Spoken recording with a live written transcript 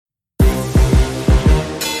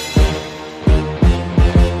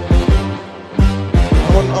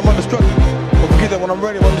when I'm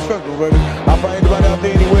ready, I'm instructor, baby. I'll find anybody out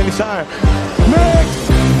there anywhere, anytime. Next!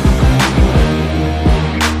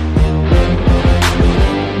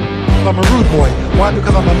 I'm a rude boy. Why?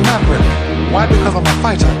 Because I'm a maverick. Why? Because I'm a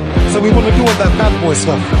fighter. So we want to do all that bad boy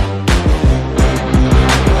stuff.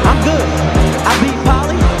 I'm good. I beat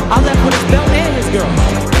Polly. I left with his belt and his girl.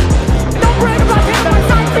 Don't brag about taking my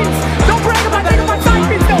side piece. Don't brag about taking my side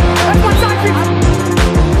piece, though. That's my side piece.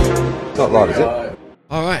 It's not loud, is it?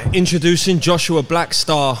 All right, introducing Joshua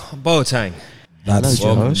Blackstar Boateng. That's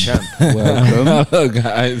Welcome, champ. Welcome. Hello,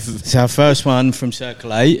 guys. It's our first one from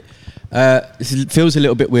Circle 8. It feels a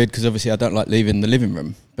little bit weird because obviously I don't like leaving the living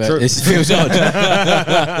room, but True. it feels odd.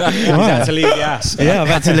 You had to leave the house. Yeah, I've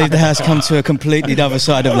had to leave the house, come to a completely other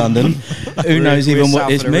side of London. Who knows we're even what south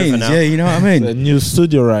this of the river means? now. Yeah, you know what I It's a mean? new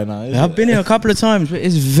studio right now. I've been here a couple of times, but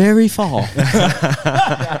it's very far.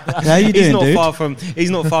 How you doing, dude? He's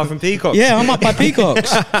not far from Peacock. Yeah, I'm up by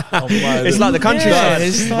Peacocks. It's like the countryside.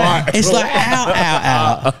 Yeah, it's like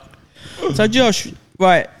out. So, Josh,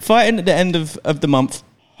 right, fighting at the end of the month,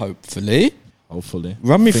 hopefully.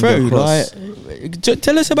 Run me Finger through. crossed.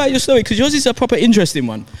 Tell us about your story, because yours is a proper interesting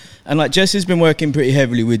one. And, like, Jess has been working pretty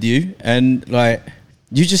heavily with you. And, like,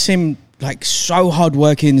 you just seem, like, so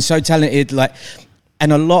hardworking, so talented. Like,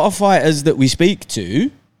 and a lot of fighters that we speak to,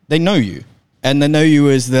 they know you. And they know you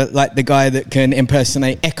as the guy that can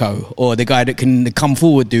impersonate Echo, or the guy that can come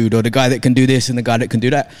forward dude, or the guy that can do this and the guy that can do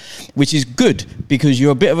that, which is good because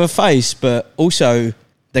you're a bit of a face, but also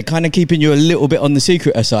they're kind of keeping you a little bit on the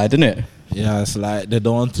secret side, isn't it? Yeah, it's like they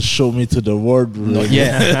don't want to show me to the world. Really. Not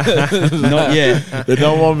yet. Not yet. They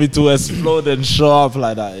don't want me to explode and show up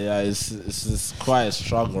like that. Yeah, it's quite a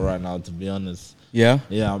struggle right now, to be honest. Yeah?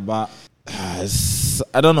 Yeah, but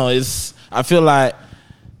I don't know. I feel like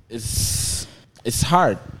it's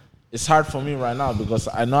hard. It's hard for me right now because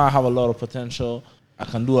I know I have a lot of potential. I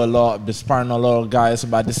can do a lot, be sparring a lot of guys,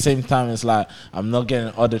 but at the same time, it's like I'm not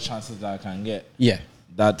getting all the chances that I can get. Yeah.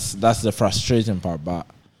 That's the frustrating part, but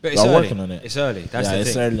But it's we're early. working on it. It's early. That's Yeah, the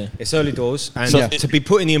it's thing. early. It's early doors. And So to be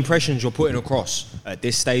putting the impressions you're putting across at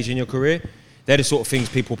this stage in your career, they're the sort of things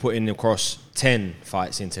people put in across 10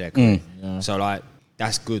 fights into their career. Yeah. So, like,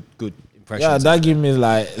 that's good impressions. Yeah, that gives me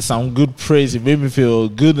like some good praise. It made me feel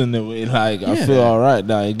good in a way. Like I feel all right.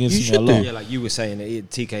 That it gives me a lot. Yeah, like you were saying, that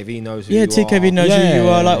TKV knows who you are. TKV knows who you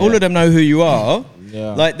are. Like, all of them know who you are.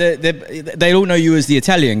 Yeah. Like, they all know you as the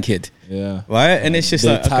Italian kid. Yeah. Right? And it's just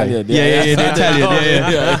The like, Italian, okay. Yeah, the Italian.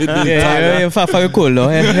 Yeah. Fa il culo,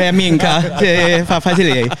 minca. Fa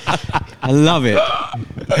facile. I love it.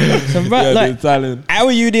 So, right, Yeah, like, the Italian. how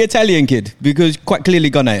are you the Italian kid? Because quite clearly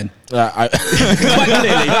Ghanaian. Quite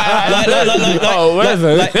clearly. Oh, wait a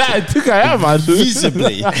minute. Yeah, I think I am, man.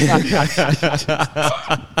 Visibly.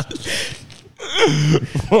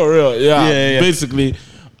 For real, Yeah. Basically,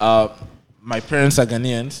 my parents are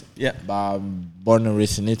Ghanaians. Yeah. But I'm born and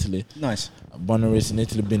raised in Italy. Nice. Born and raised in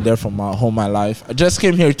Italy, been there for my life. I just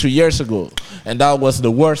came here 2 years ago, and that was the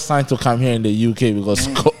worst time to come here in the UK because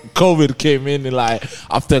COVID came in, and like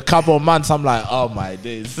after a couple of months, I'm like, oh my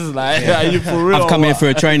days, this is like, are you for real? I've come here for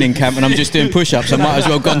a training camp and I'm just doing push-ups. I might as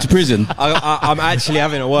well have gone to prison. I'm actually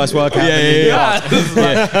having a worse workout than you.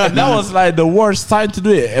 And that was like the worst time to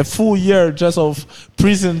do it. A full year just of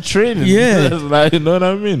prison training. Yeah. Like, you know what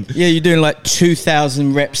I mean? Yeah, you're doing like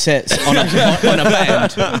 2,000 rep sets on a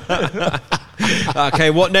band.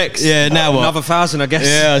 Okay, what next? Yeah, now what? Another 1,000, I guess.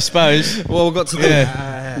 Yeah, I suppose. Well, we've got to do.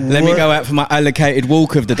 Let me go out for my allocated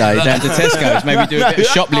walk of the day down to Tesco's. Maybe do a bit of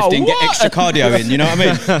shoplifting, get extra cardio in. You know what I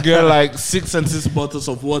mean? Get like 6 and 6 bottles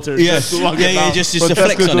of water. Yes. Just to walk it Yeah, down just from to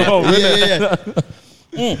flex Tesco on to it. home, Yeah, innit?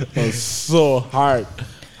 yeah. It was so hard.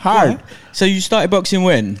 Hard. So you started boxing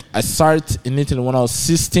when? I started in Italy when I was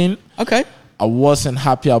 16. Okay. I wasn't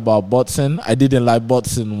happy about boxing. I didn't like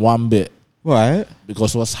boxing one bit. Right.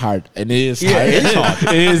 Because it was hard. And it is Yeah, hard. it is hard.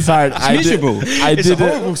 It is hard. It's miserable. It's a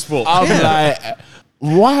horrible sport. I'm like,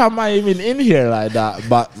 why am I even in here like that?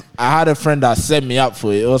 But I had a friend that set me up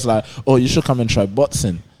for it. It was like, oh, you should come and try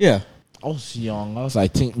boxing. Yeah. I was young. I was, I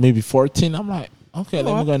think, maybe 14. I'm like, okay,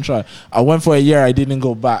 let me go and try. I went for a year. I didn't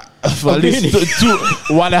go back. For at least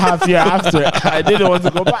 1.5 years after. I didn't want to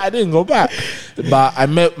go back. I didn't go back. But I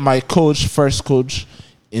met my first coach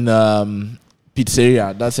in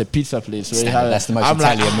pizzeria. That's a pizza place. Where That's the most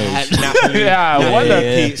Italian move.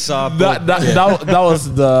 Pizza. That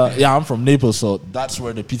was the. Yeah, I'm from Naples, so that's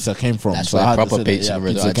where the pizza came from. That's so where I had to proper say that, pizza yeah,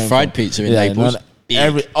 resides. came Fried from. pizza in Yeah, Naples.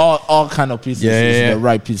 all kind of pieces is the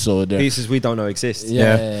right piece over there. Pieces we don't know exist.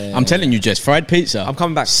 Yeah. I'm telling you, Jess, fried pizza. I'm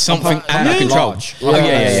coming back. Something out of control.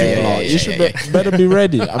 Large. You should better be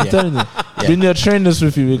ready. I'm telling you. Bring your trainers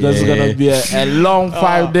with you because it's gonna be a long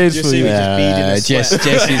 5 days for you. Jess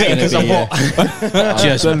is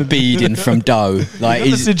gonna be just beading from dough. Like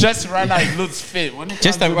he's Jess right now he looks fit.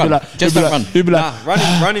 Just don't run. Just don't run. He'll be like,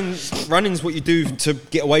 Running's what you do to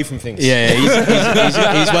get away from things. Yeah,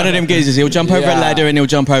 he's one of them geezers. He'll jump over a ladder and he'll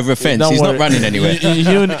jump over a fence. He's not running anywhere.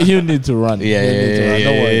 He'll need to run. Don't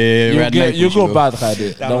worry. You go bad,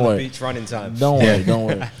 Khalid. Don't worry. Beach running time. Don't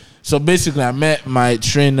worry. So basically, I met my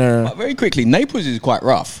trainer. But very quickly, Naples is quite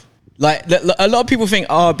rough. Like a lot of people think,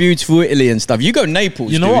 beautiful Italy and stuff. You go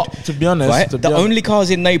Naples, you know dude, what? To be honest, right? The only cars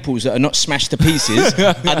in Naples that are not smashed to pieces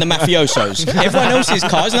are the mafiosos. Everyone else's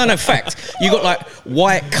cars, no, fact. You got like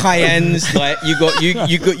white Cayennes, like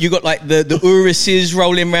you got like the Uruses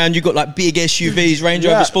rolling around. You got like big SUVs, Range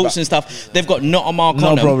Rover Sports and stuff. They've got not a mark on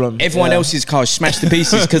them. No problem. Everyone else's cars smashed to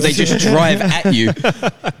pieces because they just drive at you.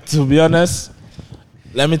 To be honest,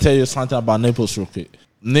 let me tell you something about Naples real quick.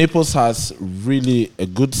 Naples has really a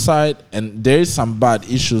good side, and there is some bad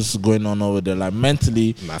issues going on over there. Like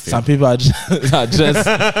mentally, some people are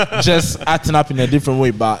just acting up in a different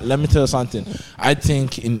way. But let me tell you something. I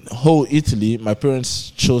think in whole Italy, my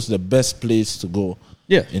parents chose the best place to go.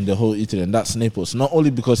 Yeah. In the whole Italy, and that's Naples. Not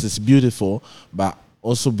only because it's beautiful, but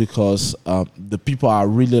also because the people are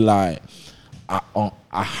really like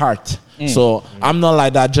a heart. So I'm not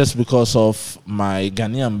like that just because of my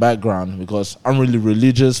Ghanaian background, because I'm really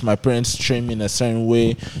religious. My parents train me in a certain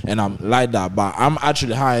way and I'm like that, but I'm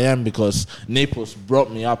actually how I am because Naples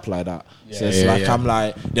brought me up like that. So it's like I'm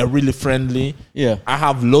like, they're really friendly. I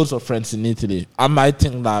have loads of friends in Italy. I might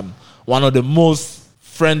think that one of the most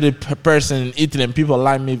friendly person in Italy, and people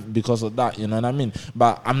like me because of that, you know what I mean?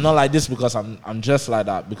 But I'm not like this because I'm just like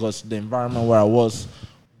that, because the environment where I was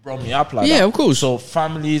brought me up like that. Yeah, of course. So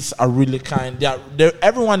families are really kind.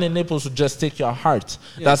 Everyone in Naples would just take your heart.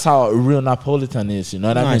 That's how a real Napolitan is, you know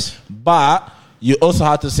what I mean? But you also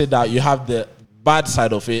have to say that you have the bad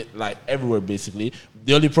side of it, like everywhere basically.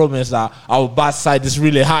 The only problem is that our bad side is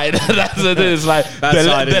really high. That's the thing. It's like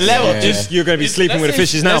the level is. You're going to be sleeping with the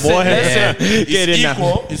fishes now, boy. Get in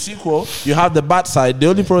now. It's equal. You have the bad side. The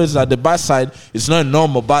only problem is that the bad side is not a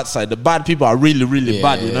normal bad side. The bad people are really, really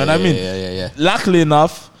bad. You know what I mean? Luckily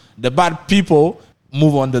enough, the bad people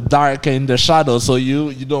move on the dark and in the shadow, so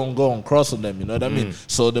you don't go on cross on them. You know what I mean?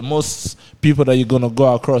 So the most people that you're gonna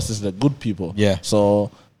go across is the good people. So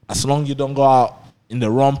as long as you don't go out in the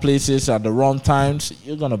wrong places at the wrong times,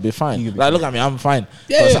 you're gonna be fine. Like, look at me, I'm fine.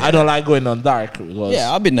 Because I don't like going on dark.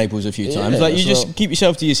 I've been Naples a few times. Like, you just keep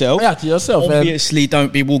yourself to yourself. Yeah, to yourself. Obviously,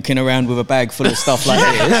 don't be walking around with a bag full of stuff like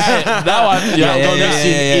this. That one,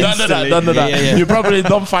 don't do that. You probably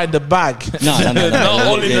don't find the bag. No. Not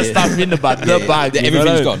only the stuff in the bag, the bag.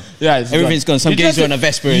 Everything's gone. Yeah, everything's gone. Some geezer on a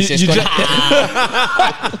Vespa is just gone.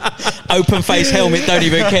 Open face helmet, don't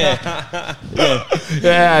even care.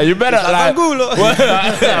 Yeah, you better like.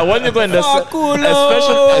 When you go in the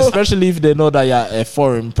especially if they know that you're a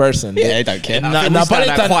foreign person. They don't care.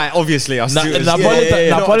 Napolitan, quite obviously.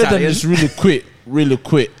 Napolitan is really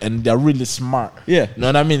quick, and they're really smart. You know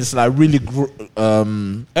what I mean? It's like really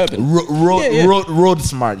road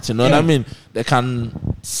smart. You know what I mean? They can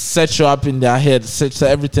set you up in their head, set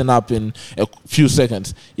everything up in a few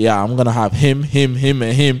seconds. Yeah, I'm gonna have him, and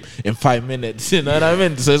him in 5 minutes. You know what I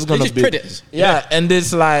mean? So it's gonna be predators. And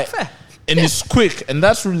it's like. And it's quick, and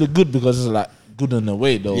that's really good because it's like good in a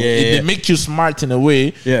way, though. They make you smart in a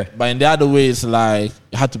way, but in the other way, it's like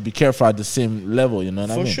you have to be careful at the same level. You know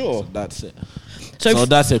what I mean? For sure. So that's it. So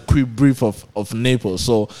that's a quick brief of Naples.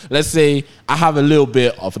 So let's say I have a little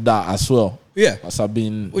bit of that as well. As I've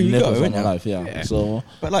been in Naples all my life. So,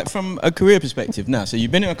 but like from a career perspective now, so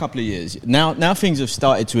you've been here a couple of years. Now things have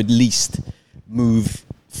started to at least move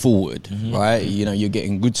forward, right? You know, you're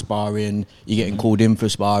getting good sparring, you're getting called in for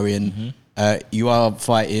sparring. You are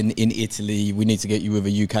fighting in Italy. We need to get you with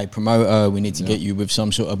a UK promoter. We need to get you with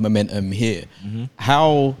some sort of momentum here.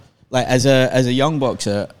 How, like, as a young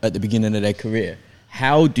boxer at the beginning of their career,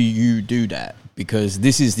 how do you do that? Because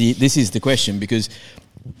this is the question. Because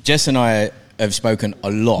Jess and I have spoken a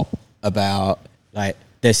lot about, like,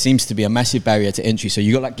 there seems to be a massive barrier to entry. So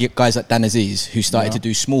you got like guys like Dan Aziz who started to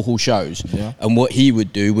do small hall shows, and what he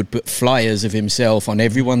would do would put flyers of himself on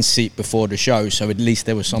everyone's seat before the show, so at least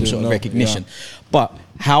there was some sort of recognition. But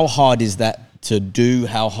how hard is that to do?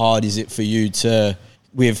 How hard is it for you to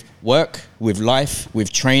with work, with life,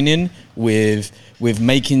 with training, with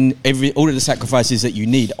making all of the sacrifices that you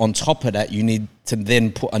need. On top of that, you need to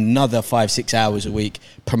then put another 5-6 hours a week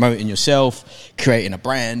promoting yourself, creating a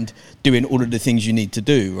brand, doing all of the things you need to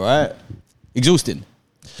do, right? Exhausting.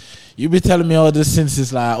 You be telling me all this since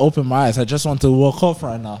it's like I open my eyes. I just want to walk off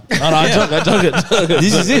right now. No, I joke.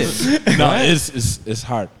 This is it. No, it's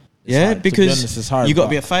hard. It's Yeah, hard. because to be honest, it's hard, you got to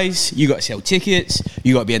but- be a face, you got to sell tickets,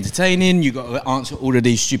 you got to be entertaining, you got to answer all of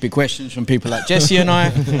these stupid questions from people like Jesse and I.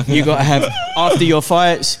 You got to have, after your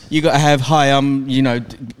fights, you got to have, hi, I'm,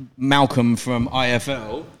 Malcolm from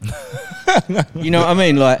IFL. You know what I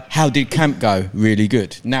mean? Like, how did camp go? Really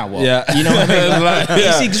good. Now what? Yeah. You know what I mean? Like,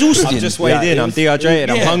 it's exhausting. I'm just weighed in. I'm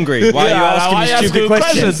dehydrated. I'm Yeah. hungry. Why are you asking me stupid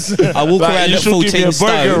questions? I walk around you at should give me 14 a burger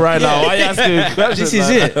stone. right now. Why you asking me questions? This is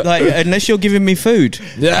it. Like, unless you're giving me food,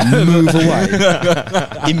 move away.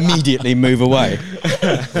 Immediately move away.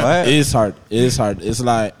 Right? It is hard. It's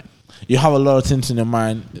like you have a lot of things in your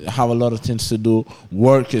mind, have a lot of things to do.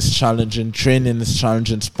 Work is challenging, training is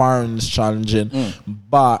challenging, sparring is challenging.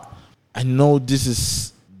 But I know this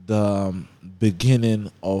is the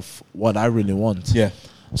beginning of what I really want. Yeah.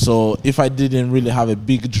 So if I didn't really have a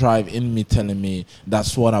big drive in me telling me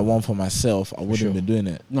that's what I want for myself, I wouldn't be doing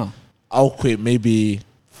it. No. I'll quit maybe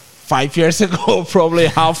 5 years ago, probably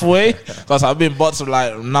halfway, because I've been boxing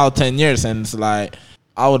like now 10 years, and it's like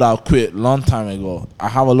I would have quit long time ago. I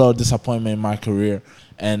have a lot of disappointment in my career,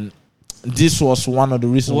 and this was one of the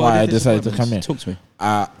reasons why I decided to come here. Talk to me.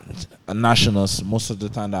 Nationals, most of the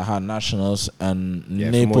time I had nationals and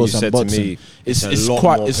Yeah, from what Naples you and said to boxing. me, it's a lot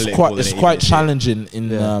more political It's than it quite even is. challenging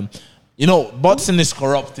in. Boxing is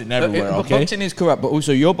corrupting everywhere. Okay, Boxing is corrupt, but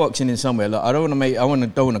also you're boxing in somewhere. Like, I don't want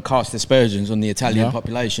to cast aspersions on the Italian Yeah.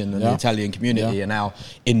 population and Yeah. the Italian community Yeah. and our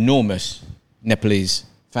enormous Nepalese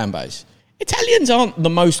fan base. Italians aren't the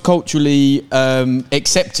most culturally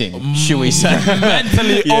accepting, shall we say?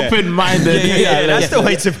 mentally open-minded. Yeah, that's the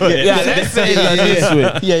way to put it. Yeah, let's say it this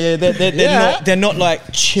way. Yeah, they're not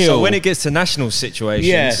like chill. So when it gets to national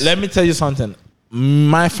situations, Let me tell you something.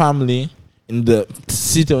 My family in the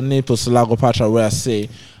city of Naples, Lago Patra, where I say,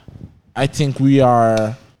 I think we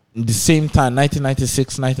are in the same time,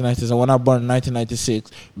 1996, 1997. When I born in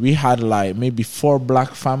 1996, we had like maybe 4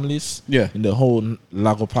 black families in the whole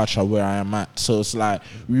Lago Patra where I am at. So it's like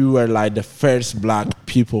we were like the first black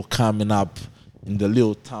people coming up in the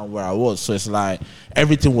little town where I was. So it's like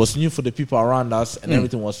everything was new for the people around us, and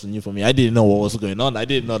everything was new for me. I didn't know what was going on. I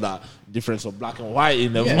didn't know that difference of black and white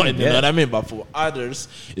in the morning, you know what I mean? But for others,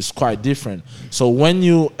 it's quite different. So when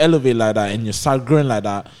you elevate like that and you start growing like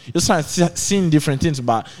that, you start seeing different things.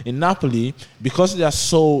 But in Napoli, because they are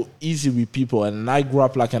so easy with people, and I grew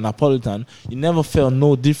up like a Napolitan, you never felt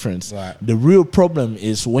no difference. Right. The real problem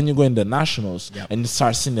is when you go in the nationals and you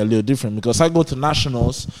start seeing a little different. Because I go to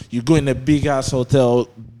nationals, you go in a big ass hotel,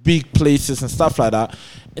 big places and stuff like that,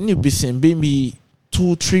 and you'll be seeing maybe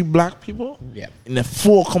 2-3 black people in a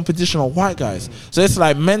full competition of white guys. So it's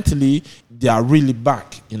like mentally they are really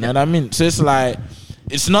back. You know what I mean? So it's like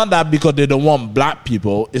it's not that because they don't want black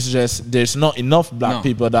people. It's just there's not enough black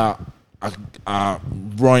people that are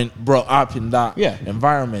brought up in that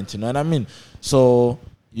environment. You know what I mean? So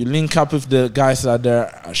you link up with the guys that are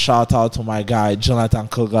there. Shout out to my guy Jonathan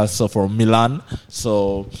Kogaso from Milan.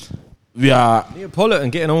 So we are Neapolitan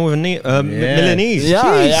getting on with Milanese.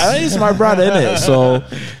 yeah, he's my brother, innit? So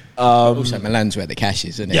also, Milan's where the cash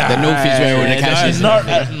is, isn't it? The north is where all the cash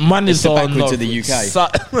is. Money's all backward north. to the UK.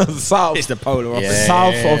 South, It's the polar opposite.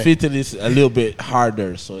 south of Italy is a little bit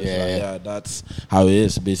harder. So it's that's how it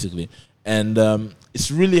is basically. And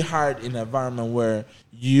it's really hard in an environment where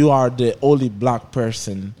you are the only black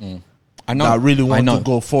person. I know. That really want to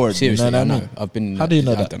go forward. Seriously, you know what I I know. mean? I've been. How do you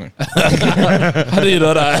know I that? don't know. How do you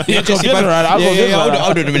know that? You're confused, right? I'm confused, right?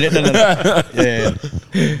 Hold on a minute.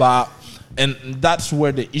 No. But and that's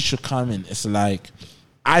where the issue come in. It's like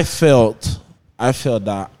I felt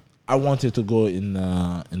that I wanted to go in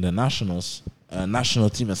the nationals,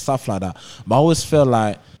 national team and stuff like that. But I always felt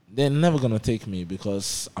like they're never gonna take me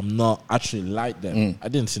because I'm not actually like them. I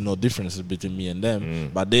didn't see no differences between me and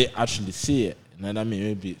them, but they actually see it. You know what I mean?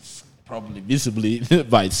 Maybe it's probably visibly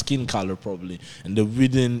by skin color, probably, and they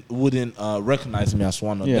wouldn't recognize me as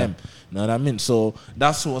one of them. You know what I mean? So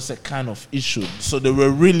that was a kind of issue. So they were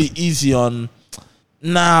really easy on.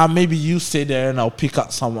 Nah, maybe you stay there and I'll pick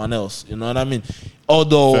up someone else. You know what I mean?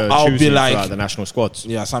 Although I'll be like the national squads.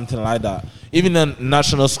 Yeah, something like that. Even in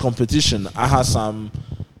nationals competition, I had some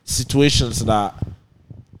situations that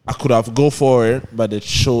I could have go for it, but they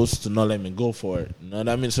chose to not let me go for it. You know what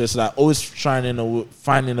I mean? So it's like always finding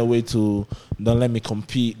a way to not let me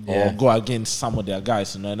compete or go against some of their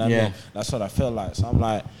guys. You know what I mean? That's what I felt like. So I'm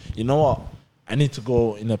like, you know what? I need to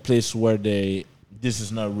go in a place where this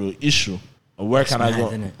is not a real issue. Or where can I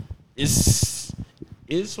go? It's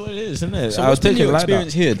what it is, isn't it? So what's been your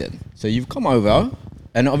experience here then? So you've come over,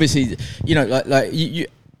 and obviously, you know, like you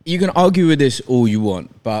can argue with this all you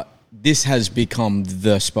want, but this has become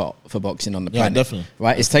the spot for boxing on the planet. Yeah, definitely.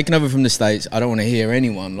 Right? It's taken over from the States. I don't want to hear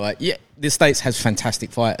anyone the States has fantastic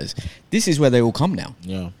fighters. This is where they all come now.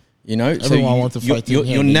 Yeah. You know? Everyone wants to fight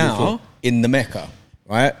you're now in the Mecca,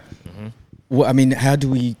 right? Mm-hmm. Well, I mean, how do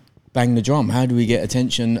we bang the drum? How do we get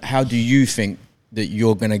attention? How do you think that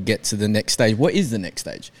you're going to get to the next stage? What is the next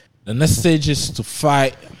stage? The next stage is to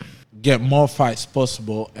fight, get more fights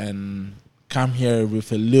possible, and come here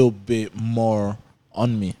with a little bit more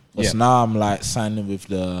on me. Because now I'm like signing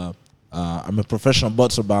with I'm a professional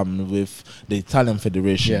boxer, but I'm with the Italian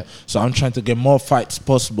Federation. Yeah. So I'm trying to get more fights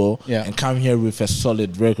possible and come here with a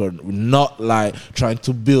solid record, not like trying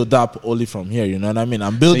to build up only from here. You know what I mean?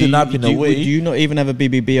 I'm building up in a way. Do you not even have a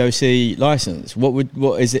BBBOC license?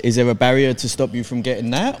 What is it? Is there a barrier to stop you from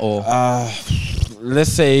getting that, or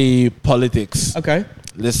let's say politics? Okay.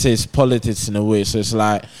 Let's say it's politics in a way. So it's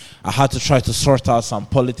like I had to try to sort out some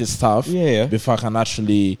politics stuff before I can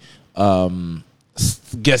actually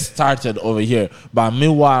get started over here. But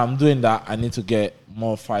meanwhile, I'm doing that. I need to get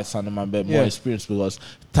more fights under my belt, more experience, because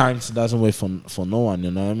time doesn't wait for no one.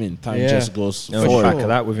 You know what I mean? Time just goes forward. Back of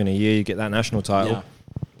that, within a year, you get that national title.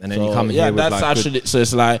 And then you come in here with that's like actually so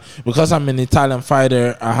it's like, because I'm an Italian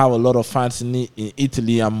fighter, I have a lot of fans in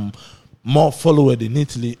Italy. I'm more followed in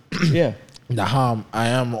Italy. The harm I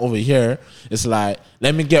am over here. It's like,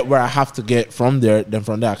 let me get where I have to get from there, then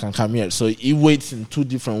from there I can come here. So it waits in two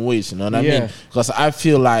different ways, you know what I mean? Because I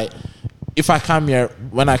feel like if I come here,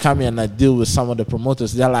 when I come here and I deal with some of the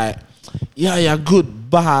promoters, they're like, you're good,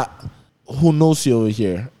 but who knows you over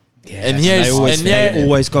here? And they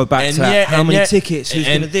always go back to how many tickets, who's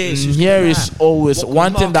going to this. And here is always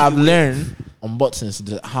one thing that I've learned on boxing is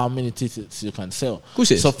how many tickets you can sell.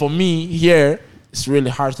 So for me here, it's really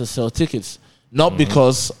hard to sell tickets. Not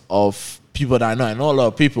because of people that I know. I know a lot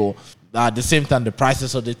of people that at the same time the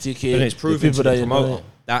prices of the ticket. And it's proven to the promoter.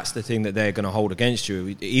 That's the thing that they're going to hold against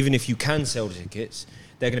you. Even if you can sell tickets,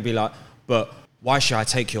 they're going to be like, but why should I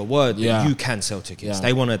take your word that you can sell tickets?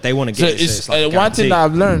 They want to get it. So it's like one thing that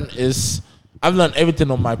I've learned is I've learned everything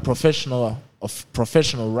on my professional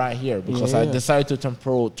right here, because I decided to turn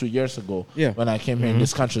pro 2 years ago when I came here in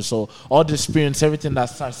this country. So all the experience, everything that I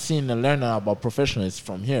start seeing and learning about professional is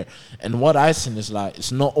from here. And what I seen is like,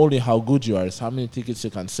 it's not only how good you are, it's how many tickets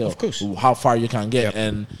you can sell, of course, how far you can get,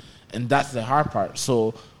 and that's the hard part.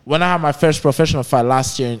 So when I had my first professional fight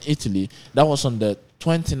last year in Italy, that was on the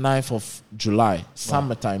 29th of July,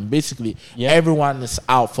 summertime. Basically, everyone is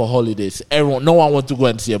out for holidays. No one wants to go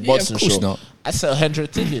and see a boxing show. Not. I sell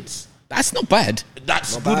 100 tickets. That's not bad.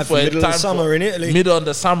 That's not good bad for a middle time of the summer in Italy. Middle of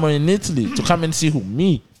the summer in Italy to come and see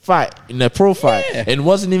me fight in a pro fight. And it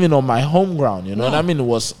wasn't even on my home ground. You know what I mean? It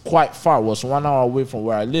was quite far. It was 1 hour away from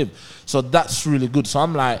where I live. So that's really good. So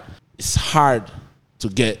I'm like, it's hard to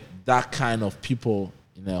get that kind of people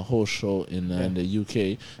in a whole show in the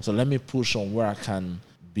UK. So let me push on where I can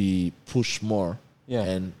be pushed more.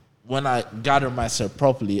 And when I gather myself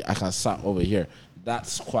properly, I can start over here.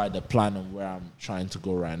 That's quite the plan of where I'm trying to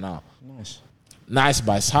go right now. Nice,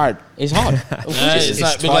 but it's hard. It's hard.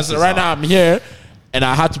 Because right now I'm here, and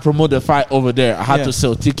I had to promote the fight over there. I had to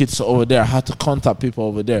sell tickets over there. I had to contact people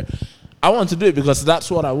over there. I want to do it because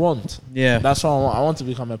that's what I want. That's what I want. I want to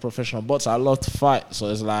become a professional boxer. I love to fight. So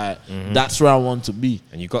it's like, that's where I want to be.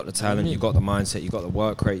 And you got the talent, you got the mindset, you got the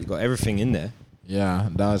work rate, you got everything in there. Yeah,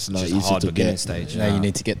 that's not just easy a hard to beginning get. Stage. Now you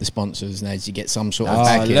need to get the sponsors. Now you get some sort of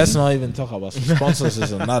backing. Let's not even talk about sponsors.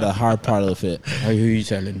 Is another hard part of it. Oh, who are you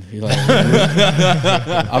telling? You're like,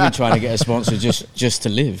 I've been trying to get a sponsor just to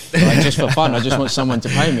live, like, just for fun. I just want someone to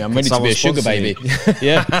pay me. I'm ready to be a sugar baby.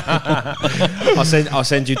 I'll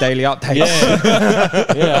send you daily updates.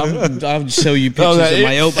 I'll sell you pictures of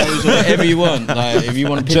my elbows or whatever you want. Like, if you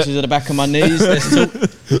want pictures of the back of my knees, let's talk.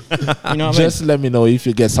 You know what just let me know if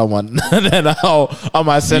you get someone, then I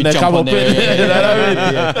might send a couple pictures.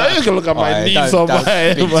 You can look at my knees on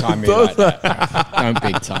my big time me like that. Don't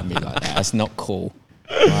big time me like that. That's not cool.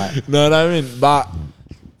 Right. Know what I mean? But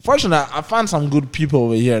fortunately, I found some good people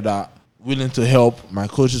over here that willing to help. My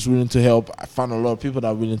coach is willing to help. I found a lot of people that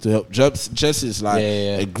are willing to help. Jesse is like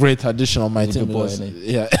a great addition on my team. Boy, because,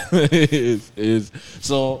 it is.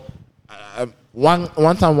 So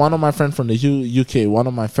one time, one of my friends from the UK, one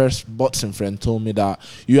of my first boxing friends told me that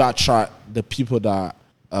you attract the people that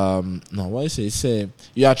what is it? He said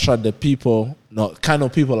you attract the people, kind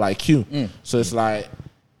of people like you. So it's like,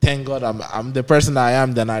 thank God I'm the person that I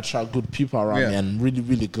am, then I attract good people around me, and really,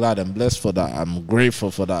 really glad and blessed for that. I'm grateful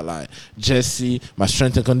for that. Like Jesse, my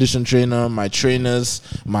strength and condition trainer, my trainers,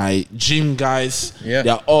 my gym guys,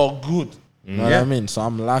 they're all good. You know what I mean? So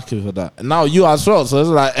I'm lucky for that. And now you as well. So it's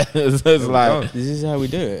like, this is how we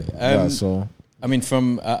do it. So I mean,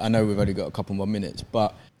 from I know we've only got a couple more minutes,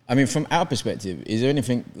 but I mean, from our perspective, is there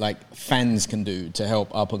anything like fans can do to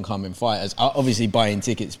help up and coming fighters? Obviously, buying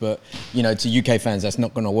tickets, but you know, to UK fans, that's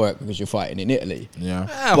not going to work because you're fighting in Italy.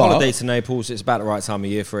 Holiday to Naples. It's about the right time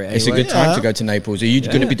of year for it. Anyway. It's a good time to go to Naples. Are you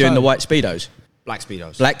going to be doing the white speedos? Black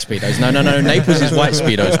speedos. Black speedos. No. Naples is white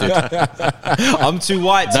speedos, dude. I'm too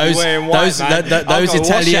white to be wearing white, those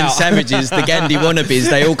Italian savages, the Gandhi wannabes,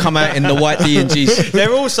 they all come out in the white D&Gs.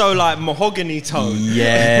 They're also like mahogany tone.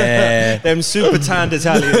 Yeah. Them super tanned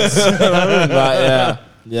Italians.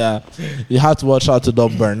 Yeah. You have to watch out to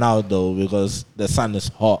don't burn out though, because the sun is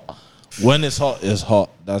hot. When it's hot, it's hot.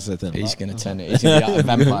 That's the thing. He's going to turn it. He's going to be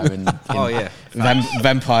like a vampire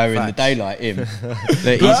vampire in the daylight. Him.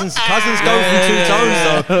 Cousins go from 2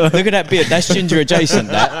 tones though. Look at that beard. That's ginger adjacent.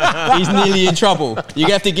 That he's nearly in trouble. You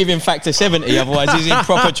have to give him factor 70, otherwise he's in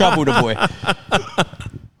proper trouble. The boy.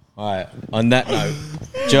 All right. On that note,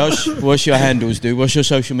 Josh, what's your handles, dude? What's your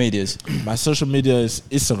social medias? My social media is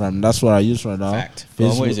Instagram. That's what I use right now. Fact.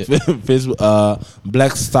 Facebook, what is it? Facebook.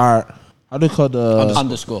 Black Star. How do you call the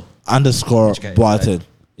underscore Boateng?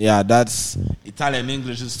 Yeah, that's Italian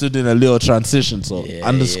English is still doing a little transition, so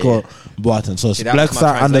underscore Boateng. So it's Black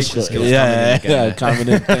Star underscore. Coming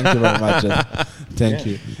in. Thank you very much. Thank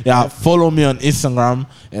you. Yeah, follow me on Instagram,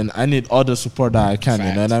 and I need all the support that I can. Fact.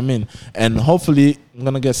 You know what I mean? And hopefully, I'm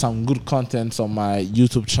gonna get some good content on my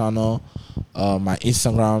YouTube channel, my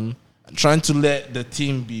Instagram. I'm trying to let the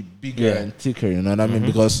team be bigger and thicker. You know what I mean?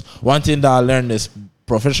 Because one thing that I learned is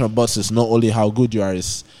professional boss is not only how good you are,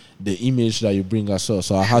 it's the image that you bring as well.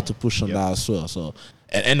 So I had to push on that as well. So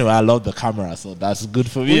and anyway, I love the camera, so that's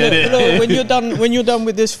good for me. Well, when you're done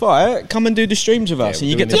with this fight, come and do the streams with us, and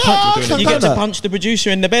you get to punch the producer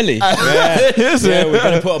in the belly. We're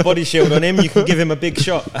going to put a body shield on him. You can give him a big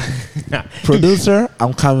shot. Producer,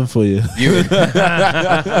 I'm coming for you.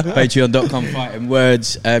 Patreon.com fighting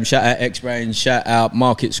words. Shout out X-Brain. Shout out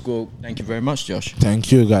Market Squawk. Thank you very much, Josh.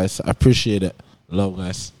 Thank you, guys. I appreciate it. Love,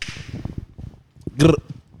 guys.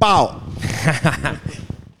 Pow.